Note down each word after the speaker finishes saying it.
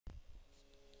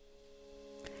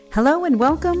Hello and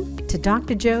welcome to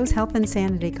Dr. Joe's Health and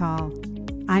Sanity Call.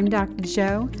 I'm Dr.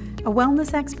 Joe, a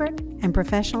wellness expert and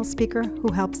professional speaker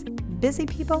who helps busy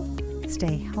people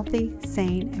stay healthy,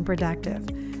 sane, and productive.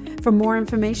 For more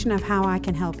information of how I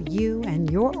can help you and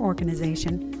your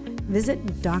organization, visit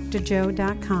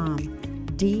drjoe.com,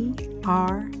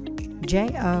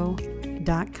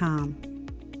 drjo.com.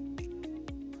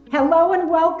 Hello and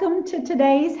welcome to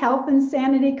today's Health and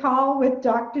Sanity Call with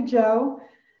Dr. Joe.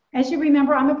 As you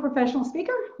remember, I'm a professional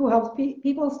speaker who helps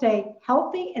people stay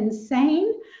healthy and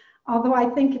sane, although I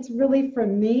think it's really for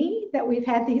me that we've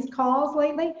had these calls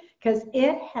lately because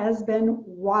it has been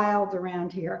wild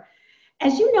around here.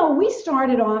 As you know, we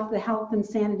started off the Health and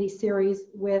Sanity series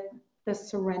with the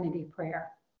Serenity Prayer.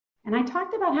 And I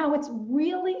talked about how it's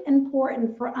really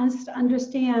important for us to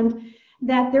understand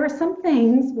that there are some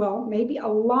things, well, maybe a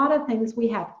lot of things we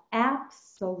have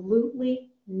absolutely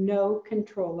no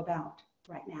control about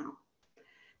right now.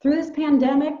 Through this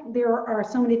pandemic, there are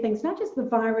so many things, not just the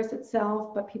virus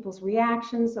itself, but people's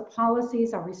reactions, the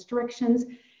policies, our restrictions,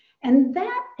 and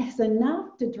that is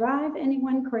enough to drive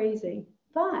anyone crazy.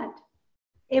 But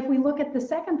if we look at the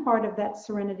second part of that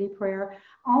Serenity Prayer,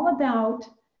 all about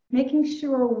making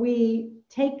sure we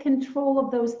take control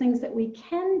of those things that we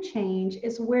can change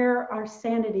is where our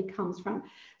sanity comes from.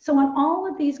 So on all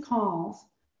of these calls,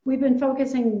 we've been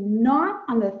focusing not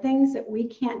on the things that we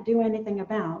can't do anything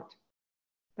about,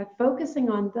 but focusing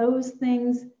on those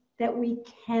things that we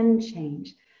can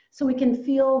change so we can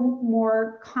feel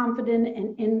more confident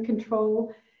and in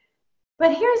control.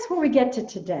 But here's where we get to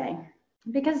today,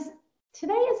 because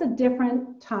today is a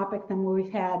different topic than what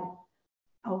we've had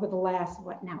over the last,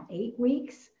 8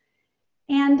 weeks?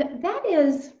 And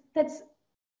that's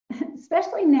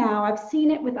especially now, I've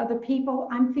seen it with other people,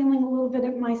 I'm feeling a little bit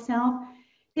of myself.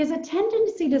 There's a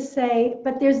tendency to say,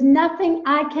 but there's nothing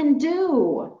I can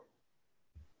do.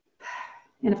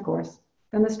 And of course,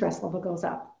 then the stress level goes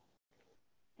up.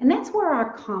 And that's where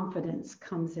our confidence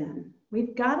comes in.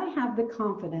 We've got to have the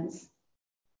confidence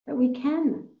that we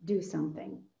can do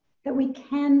something, that we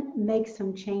can make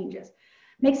some changes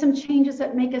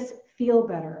that make us feel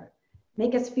better,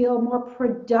 make us feel more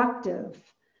productive,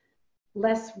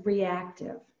 less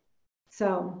reactive.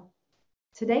 So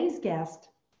today's guest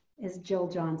is Jill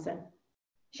Johnson.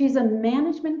 She's a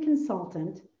management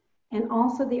consultant and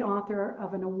also the author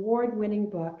of an award-winning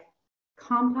book,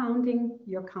 Compounding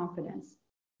Your Confidence.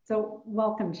 So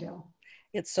welcome, Jill.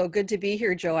 It's so good to be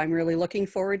here, Joe. I'm really looking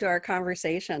forward to our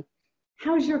conversation.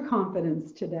 How's your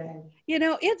confidence today?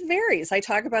 It varies. I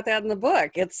talk about that in the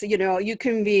book. It's, you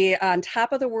can be on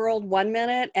top of the world 1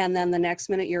 minute and then the next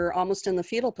minute you're almost in the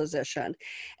fetal position.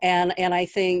 And I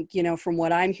think, from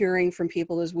what I'm hearing from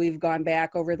people as we've gone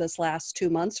back over this last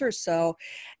 2 months or so,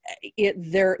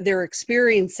 they're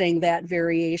experiencing that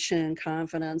variation in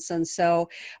confidence. And so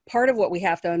part of what we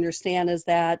have to understand is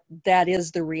that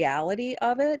is the reality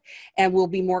of it. And we'll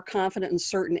be more confident in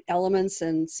certain elements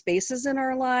and spaces in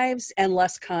our lives and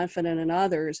less confident in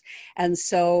others. And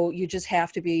so you just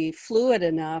have to be fluid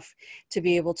enough to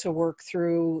be able to work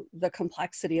through the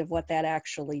complexity of what that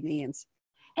actually means.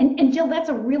 And Jill, that's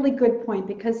a really good point,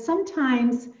 because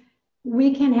sometimes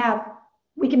we can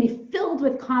be filled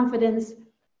with confidence,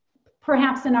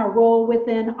 perhaps in our role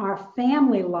within our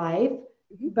family life,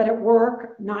 but at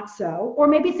work, not so. Or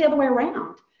maybe it's the other way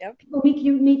around. Yep. People meet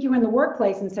you in the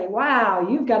workplace and say, wow,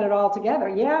 you've got it all together.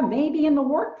 Yeah, maybe in the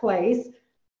workplace,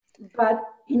 but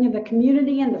in the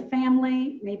community and the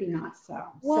family, maybe not so.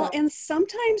 And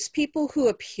sometimes people who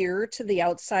appear to the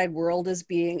outside world as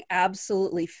being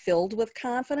absolutely filled with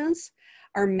confidence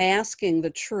are masking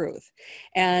the truth.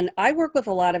 And I work with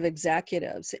a lot of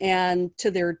executives and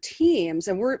to their teams,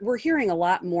 and we're hearing a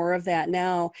lot more of that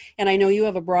now. And I know you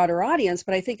have a broader audience,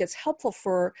 but I think it's helpful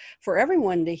for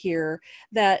everyone to hear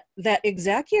that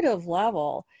executive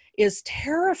level is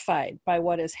terrified by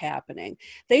what is happening.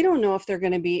 They don't know if they're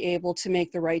going to be able to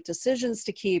make the right decisions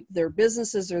to keep their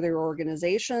businesses or their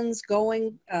organizations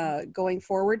going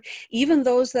forward. Even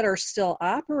those that are still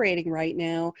operating right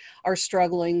now are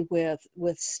struggling with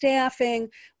staffing,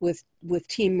 with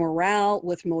team morale,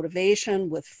 with motivation,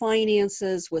 with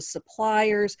finances, with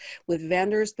suppliers, with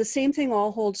vendors. The same thing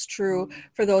all holds true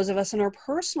for those of us in our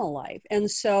personal life.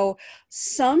 And so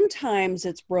sometimes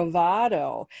it's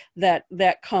bravado that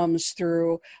comes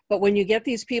through, but when you get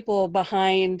these people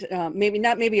behind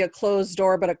maybe a closed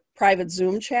door, but private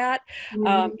Zoom chat,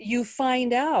 Mhm. you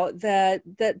find out that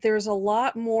there's a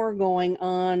lot more going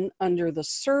on under the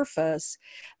surface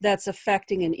that's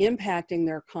affecting and impacting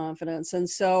their confidence. And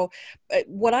so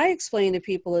what I explain to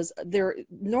people is there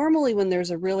normally when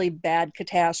there's a really bad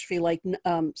catastrophe like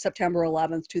September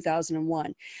 11th,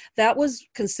 2001, that was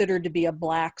considered to be a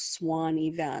black swan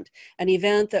event, an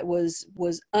event that was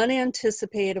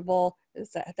unanticipatable.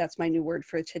 That's my new word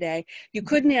for today. You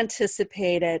couldn't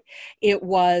anticipate it. It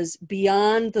was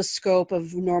beyond the scope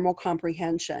of normal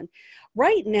comprehension.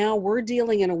 Right now, we're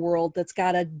dealing in a world that's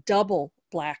got a double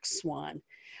black swan.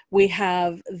 We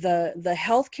have the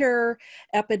healthcare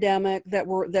epidemic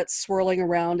that's swirling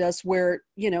around us, where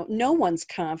no one's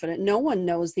confident, no one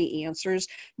knows the answers,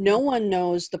 no one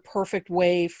knows the perfect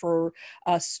way for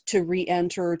us to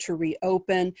re-enter, to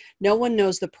reopen. No one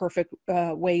knows the perfect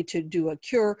way to do a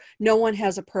cure. No one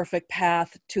has a perfect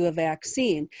path to a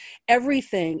vaccine.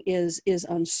 Everything is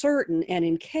uncertain and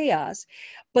in chaos.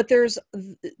 But there's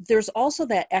also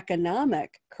that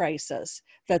economic crisis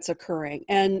that's occurring,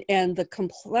 and the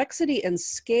complexity and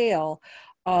scale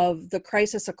of the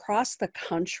crisis across the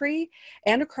country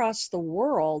and across the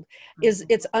world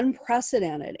it's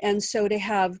unprecedented. And so to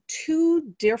have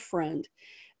two different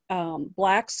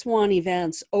black swan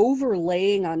events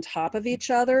overlaying on top of each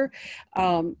other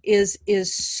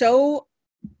is so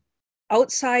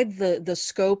outside the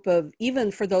scope of, even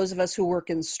for those of us who work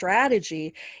in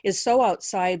strategy, is so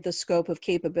outside the scope of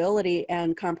capability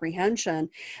and comprehension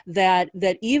that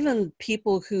even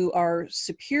people who are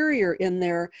superior in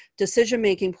their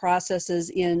decision-making processes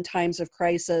in times of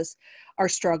crisis are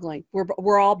struggling.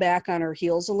 We're all back on our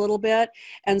heels a little bit.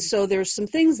 And so there's some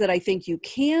things that I think you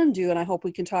can do, and I hope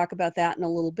we can talk about that in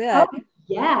a little bit. Oh,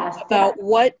 yes. About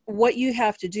what you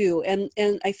have to do. And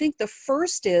I think the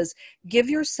first is give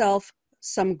yourself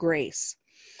some grace.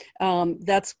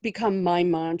 That's become my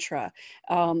mantra.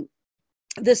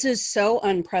 This is so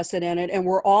unprecedented, and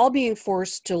we're all being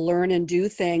forced to learn and do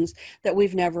things that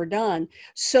we've never done.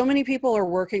 So many people are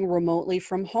working remotely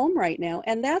from home right now,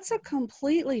 and that's a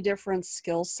completely different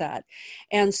skill set.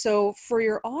 And so for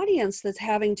your audience that's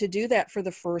having to do that for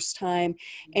the first time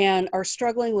and are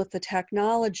struggling with the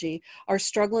technology, are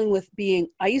struggling with being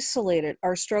isolated,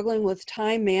 are struggling with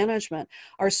time management,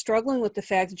 are struggling with the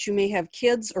fact that you may have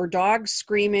kids or dogs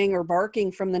screaming or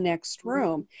barking from the next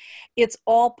room, it's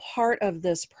all part of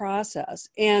this process.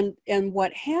 And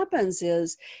what happens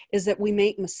is that we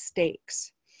make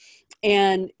mistakes.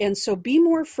 And so be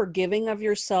more forgiving of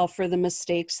yourself for the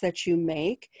mistakes that you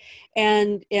make.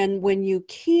 And when you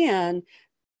can,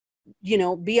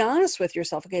 be honest with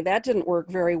yourself. Okay, that didn't work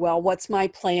very well. What's my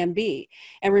plan B?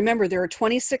 And remember, there are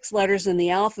 26 letters in the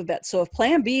alphabet. So if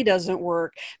plan B doesn't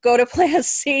work, go to plan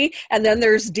C, and then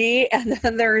there's D, and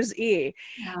then there's E.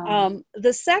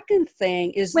 The second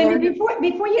thing is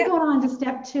before you go on to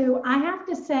step 2, I have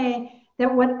to say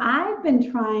that what I've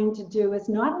been trying to do is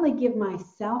not only give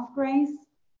myself grace,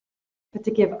 but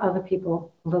to give other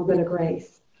people a little bit of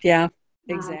grace. Yeah,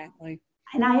 exactly.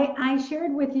 And I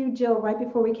shared with you, Jill, right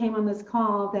before we came on this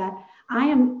call, that I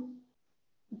am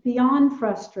beyond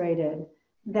frustrated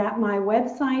that my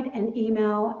website and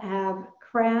email have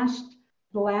crashed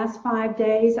the last 5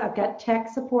 days. I've got tech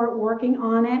support working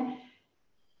on it.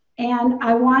 And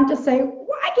I want to say,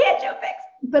 why can't you fix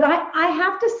it? But I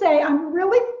have to say, I'm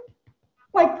really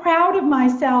proud of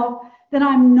myself that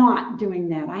I'm not doing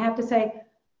that. I have to say,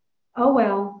 oh,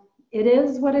 well, it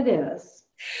is what it is.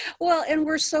 Well, and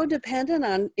we're so dependent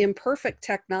on imperfect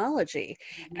technology,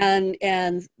 and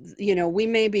we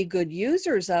may be good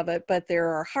users of it, but there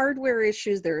are hardware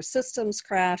issues, there are systems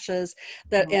crashes,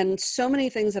 and so many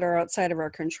things that are outside of our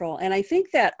control. And I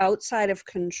think that outside of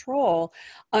control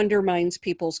undermines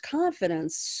people's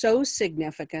confidence so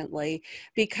significantly,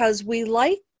 because we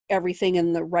like everything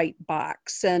in the right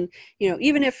box. And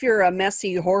even if you're a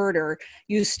messy hoarder,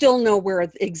 you still know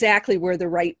exactly where the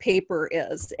right paper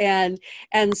is. And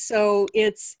so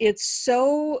it's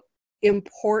so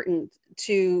important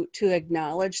to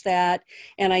acknowledge that.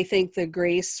 And I think the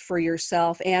grace for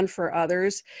yourself and for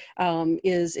others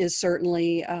is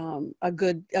certainly a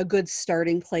good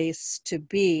starting place to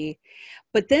be.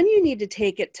 But then you need to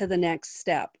take it to the next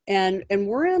step. And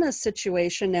we're in a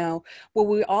situation now where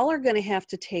we all are going to have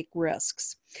to take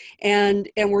risks. And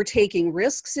we're taking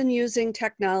risks in using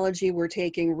technology. We're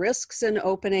taking risks in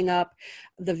opening up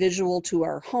the visual to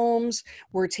our homes.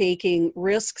 We're taking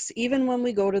risks even when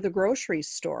we go to the grocery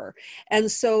store. And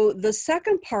so the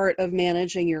second part of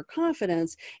managing your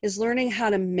confidence is learning how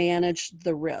to manage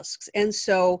the risks. And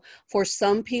so for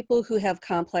some people who have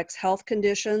complex health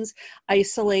conditions,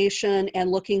 isolation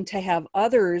and looking to have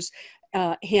others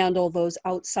handle those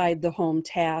outside the home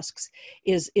tasks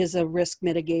is a risk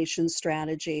mitigation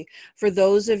strategy. For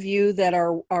those of you that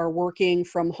are working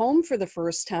from home for the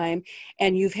first time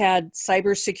and you've had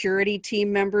cybersecurity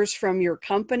team members from your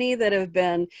company that have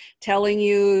been telling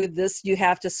you this, you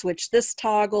have to switch this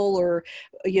toggle or,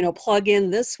 plug in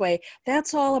this way,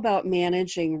 that's all about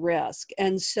managing risk.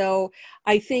 And so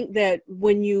I think that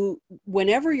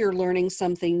whenever you're learning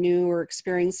something new or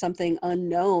experiencing something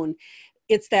unknown,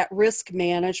 it's that risk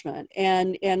management.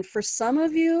 And for some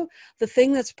of you, the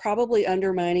thing that's probably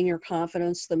undermining your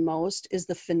confidence the most is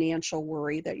the financial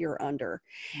worry that you're under.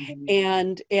 Mm-hmm.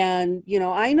 And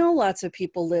I know lots of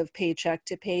people live paycheck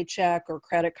to paycheck or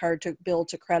credit card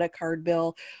to credit card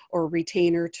bill or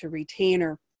retainer to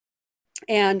retainer.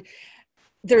 And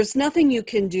there's nothing you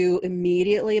can do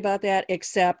immediately about that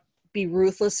except be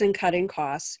ruthless in cutting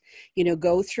costs.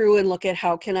 Go through and look at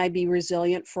how can I be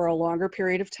resilient for a longer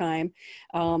period of time.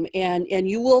 And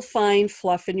you will find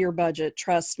fluff in your budget,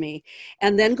 trust me.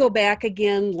 And then go back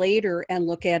again later and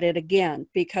look at it again,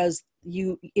 because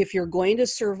if you're going to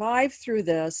survive through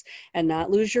this and not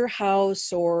lose your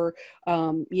house or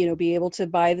be able to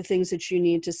buy the things that you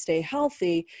need to stay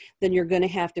healthy, then you're going to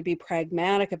have to be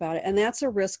pragmatic about it. And that's a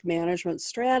risk management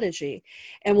strategy.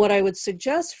 And what I would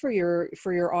suggest for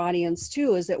your audience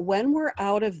too is that when we're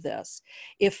out of this,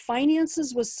 if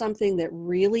finances was something that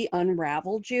really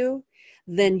unraveled you,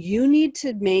 then you need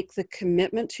to make the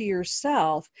commitment to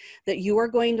yourself that you are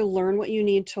going to learn what you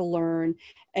need to learn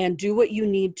and do what you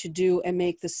need to do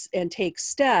and take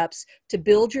steps to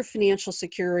build your financial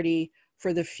security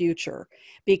for the future,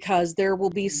 because there will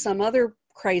be some other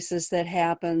crisis that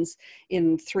happens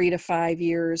in 3 to 5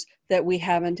 years that we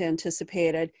haven't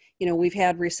anticipated. We've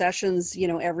had recessions,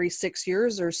 every 6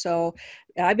 years or so.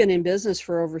 I've been in business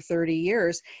for over 30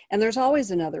 years, and there's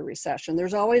always another recession.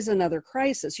 There's always another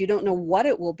crisis. You don't know what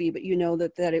it will be, but you know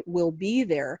that it will be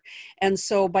there. And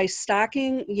so by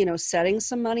stocking, setting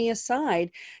some money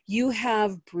aside, you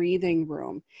have breathing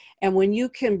room. And when you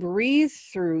can breathe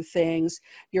through things,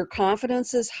 your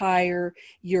confidence is higher,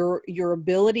 your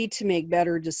ability to make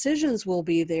better decisions will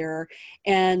be there.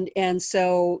 And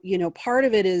so, part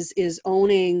of it is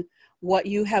owning what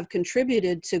you have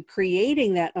contributed to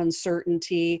creating that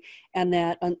uncertainty and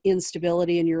that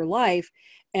instability in your life,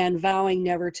 and vowing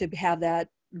never to have that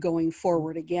going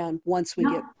forward again once we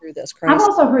get through this crisis. I've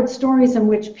also heard stories in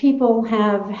which people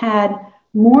have had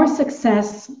more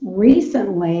success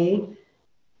recently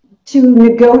to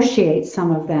negotiate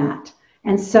some of that.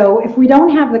 And so if we don't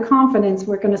have the confidence,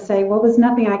 we're going to say, well, there's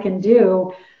nothing I can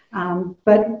do.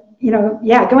 But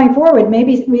going forward,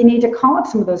 maybe we need to call up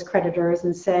some of those creditors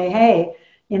and say, hey,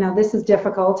 this is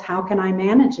difficult. How can I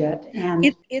manage it? And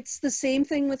it's the same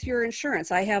thing with your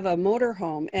insurance. I have a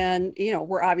motorhome, and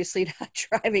we're obviously not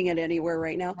driving it anywhere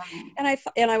right now. Right.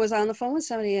 And I was on the phone with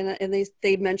somebody, and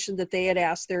they mentioned that they had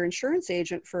asked their insurance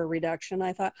agent for a reduction.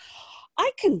 I thought, I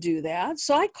can do that.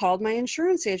 So I called my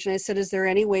insurance agent. I said, is there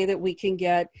any way that we can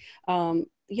get, and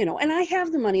I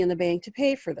have the money in the bank to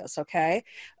pay for this. Okay.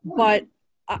 But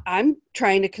I'm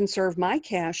trying to conserve my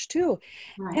cash too.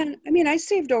 Right. And I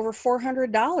saved over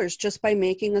 $400 just by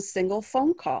making a single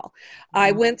phone call. Wow.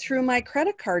 I went through my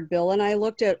credit card bill and I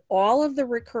looked at all of the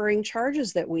recurring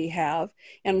charges that we have.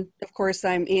 And of course,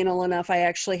 I'm anal enough. I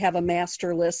actually have a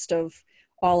master list of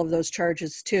all of those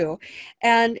charges too.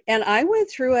 And I went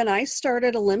through and I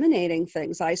started eliminating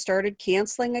things. I started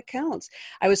canceling accounts.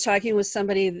 I was talking with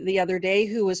somebody the other day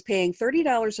who was paying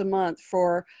 $30 a month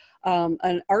for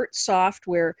an art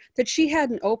software that she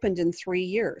hadn't opened in 3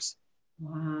 years.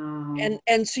 Wow.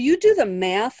 And so you do the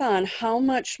math on how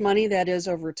much money that is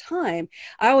over time.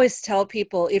 I always tell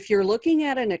people, if you're looking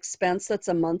at an expense that's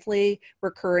a monthly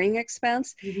recurring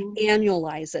expense, mm-hmm.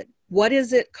 annualize it. What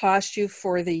does it cost you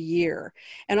for the year?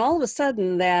 And all of a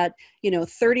sudden that,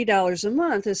 $30 a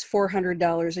month is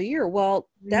 $400 a year. Well,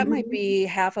 that mm-hmm. might be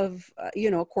half of,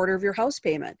 a quarter of your house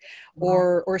payment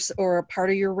or a part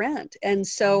of your rent. And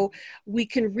so we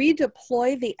can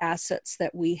redeploy the assets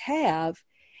that we have.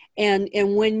 And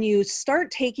when you start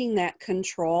taking that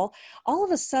control, all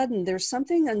of a sudden there's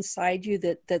something inside you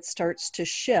that starts to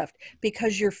shift,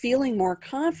 because you're feeling more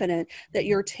confident that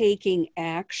you're taking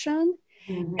action.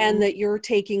 Mm-hmm. And that you're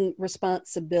taking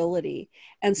responsibility.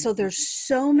 And so there's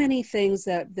so many things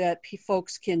that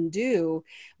folks can do,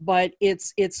 but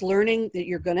it's learning that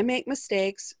you're going to make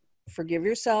mistakes. Forgive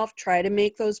yourself, try to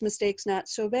make those mistakes not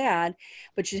so bad,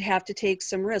 but you have to take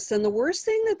some risks. And the worst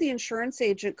thing that the insurance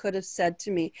agent could have said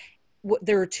to me,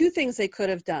 there are two things they could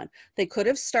have done. They could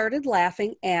have started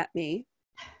laughing at me,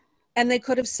 and they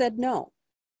could have said no.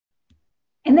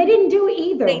 And they didn't do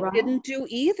either, They right? didn't do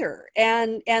either.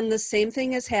 And the same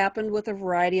thing has happened with a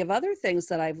variety of other things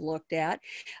that I've looked at.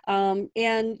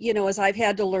 And, you know, as I've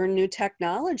had to learn new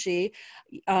technology,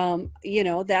 you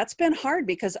know, that's been hard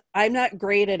because I'm not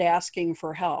great at asking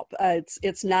for help.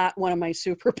 It's not one of my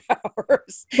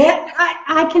superpowers. That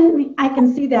I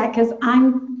can see that because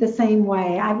I'm the same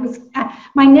way.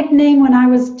 My nickname when I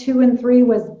was 2 and 3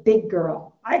 was Big Girl.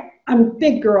 I'm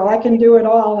Big Girl. I can do it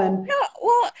all. And Yeah,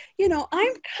 well, you know,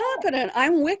 I'm competent.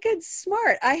 I'm wicked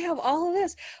smart. I have all of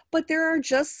this, but there are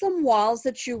just some walls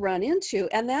that you run into,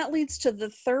 and that leads to the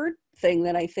third thing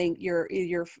that I think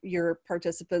your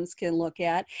participants can look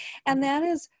at, and that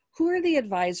is, who are the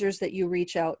advisors that you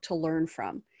reach out to learn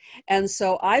from? And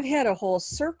so I've had a whole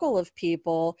circle of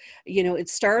people. You know, it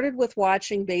started with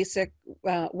watching basic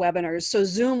webinars. So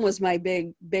Zoom was my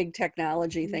big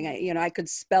technology thing. You know, I could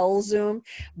spell Zoom,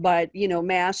 but you know,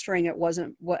 mastering it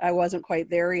wasn't what, I wasn't quite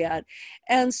there yet.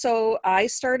 And so I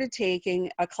started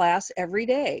taking a class every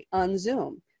day on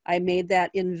Zoom. I made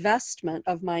that investment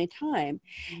of my time.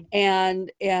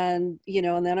 And you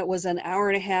know, and then it was an hour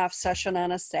and a half session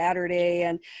on a Saturday.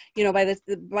 And you know, by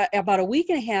about a week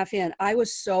and a half in, I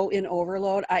was so in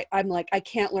overload. I'm like, I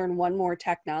can't learn one more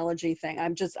technology thing.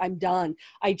 I'm done.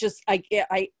 I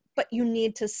but you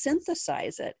need to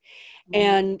synthesize it.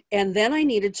 And then I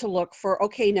needed to look for,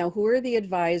 okay, now who are the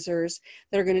advisors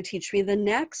that are going to teach me the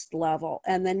next level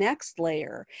and the next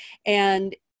layer?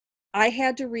 And I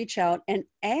had to reach out and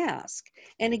ask.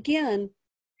 And again,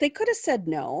 they could have said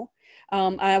no.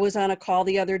 I was on a call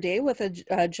the other day with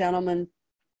a gentleman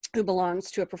who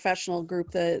belongs to a professional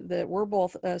group that we're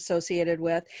both associated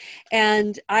with.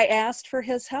 And I asked for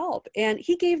his help, and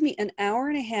he gave me an hour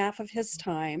and a half of his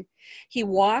time. He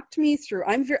walked me through,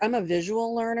 I'm a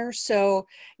visual learner. So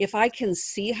if I can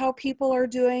see how people are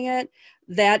doing it,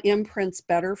 that imprints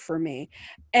better for me.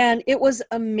 And it was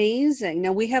amazing.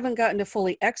 Now we haven't gotten to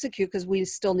fully execute because we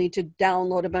still need to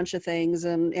download a bunch of things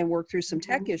and work through some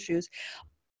tech issues,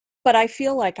 but I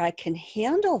feel like I can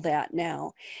handle that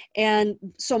now. And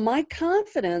so my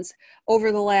confidence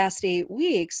over the last 8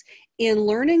 weeks in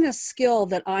learning a skill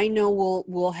that I know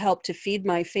will help to feed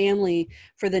my family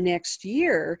for the next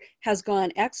year has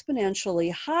gone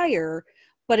exponentially higher,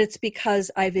 but it's because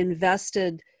I've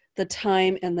invested the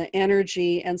time and the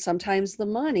energy and sometimes the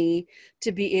money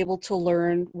to be able to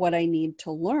learn what I need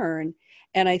to learn.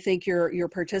 And I think your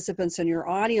participants and your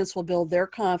audience will build their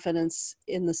confidence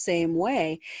in the same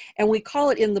way. And we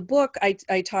call it in the book,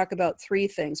 I talk about three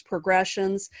things: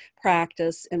 progressions,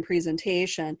 practice, and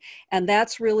presentation. And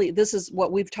that's really, this is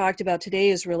what we've talked about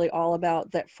today, is really all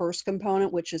about that first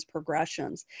component, which is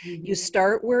progressions. You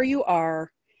start where you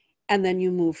are, and then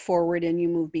you move forward and you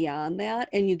move beyond that,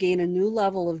 and you gain a new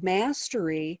level of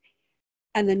mastery,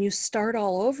 and then you start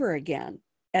all over again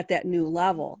at that new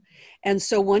level. And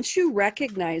so once you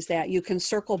recognize that, you can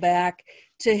circle back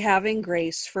to having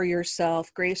grace for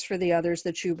yourself, grace for the others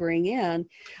that you bring in.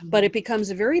 But it becomes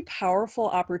a very powerful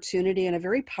opportunity and a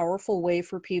very powerful way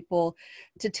for people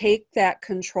to take that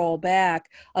control back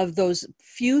of those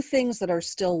few things that are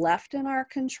still left in our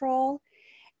control.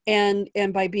 And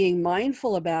by being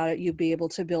mindful about it, you'll be able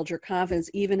to build your confidence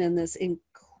even in this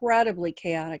incredibly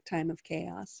chaotic time of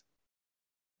chaos.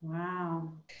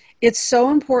 wow. It's so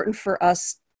important for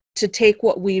us to take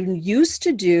what we used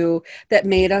to do that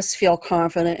made us feel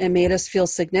confident and made us feel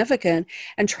significant,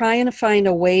 and trying to find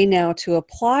a way now to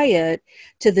apply it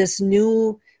to this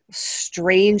new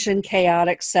strange and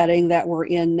chaotic setting that we're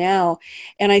in now.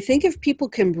 And I think if people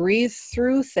can breathe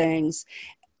through things,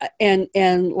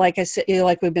 and like I said, you know,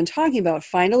 like we've been talking about,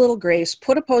 find a little grace,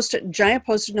 put a giant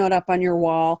post-it note up on your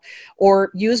wall,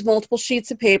 or use multiple sheets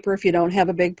of paper if you don't have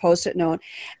a big post-it note,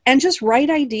 and just write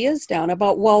ideas down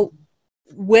about, well,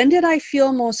 when did I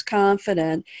feel most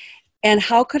confident, and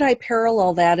how could I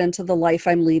parallel that into the life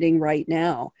I'm leading right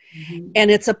now? And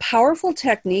it's a powerful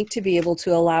technique to be able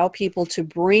to allow people to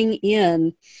bring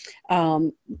in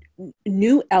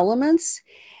new elements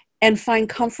and find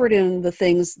comfort in the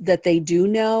things that they do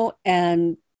know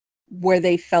and where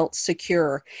they felt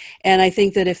secure. And I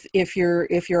think that if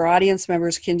your audience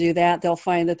members can do that, they'll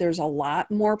find that there's a lot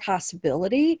more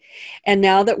possibility. And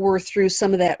now that we're through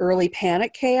some of that early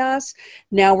panic chaos,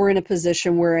 now we're in a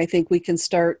position where I think we can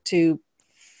start to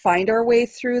find our way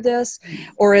through this,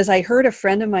 or as I heard a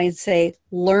friend of mine say,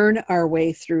 learn our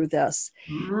way through this.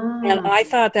 And I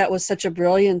thought that was such a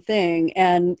brilliant thing.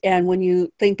 And when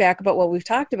you think back about what we've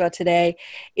talked about today,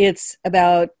 it's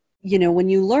about when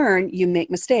you learn, you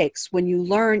make mistakes. When you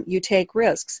learn, you take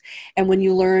risks. And when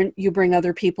you learn, you bring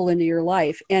other people into your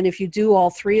life. And if you do all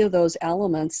three of those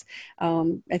elements,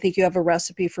 I think you have a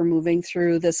recipe for moving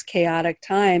through this chaotic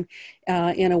time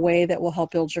in a way that will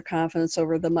help build your confidence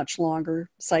over the much longer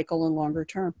cycle and longer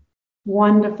term.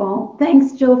 Wonderful.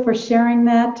 Thanks, Jill, for sharing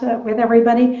that with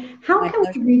everybody. How can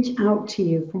we reach out to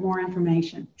you for more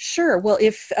information? Sure. Well,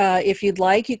 if you'd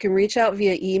like, you can reach out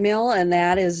via email, and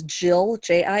that is Jill,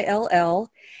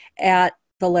 Jill, at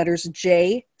the letters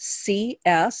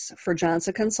JCS for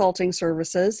Johnson Consulting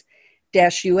Services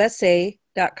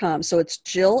USA.com. So it's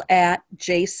Jill at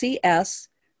JCS-USA.com.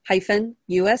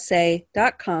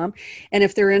 And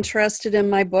if they're interested in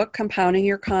my book, Compounding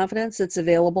Your Confidence, it's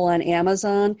available on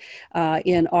Amazon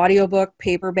in audiobook,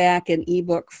 paperback, and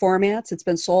ebook formats. It's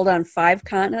been sold on 5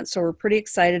 continents, so we're pretty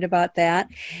excited about that.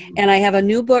 And I have a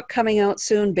new book coming out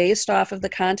soon based off of the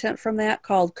content from that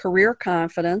called Career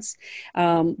Confidence.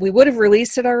 We would have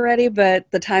released it already, but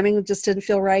the timing just didn't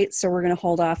feel right, so we're going to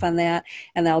hold off on that,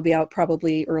 and that'll be out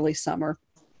probably early summer.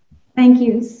 Thank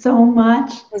you so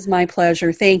much. It was my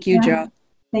pleasure. Thank you, Jill.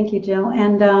 Thank you, Jill.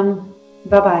 And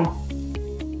bye-bye.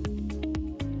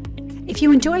 If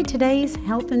you enjoyed today's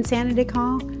Health Insanity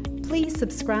Call, please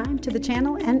subscribe to the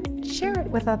channel and share it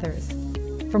with others.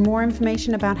 For more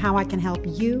information about how I can help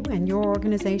you and your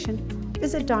organization,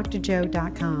 visit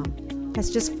drjo.com. That's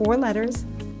just 4 letters,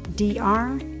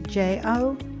 drjo.com.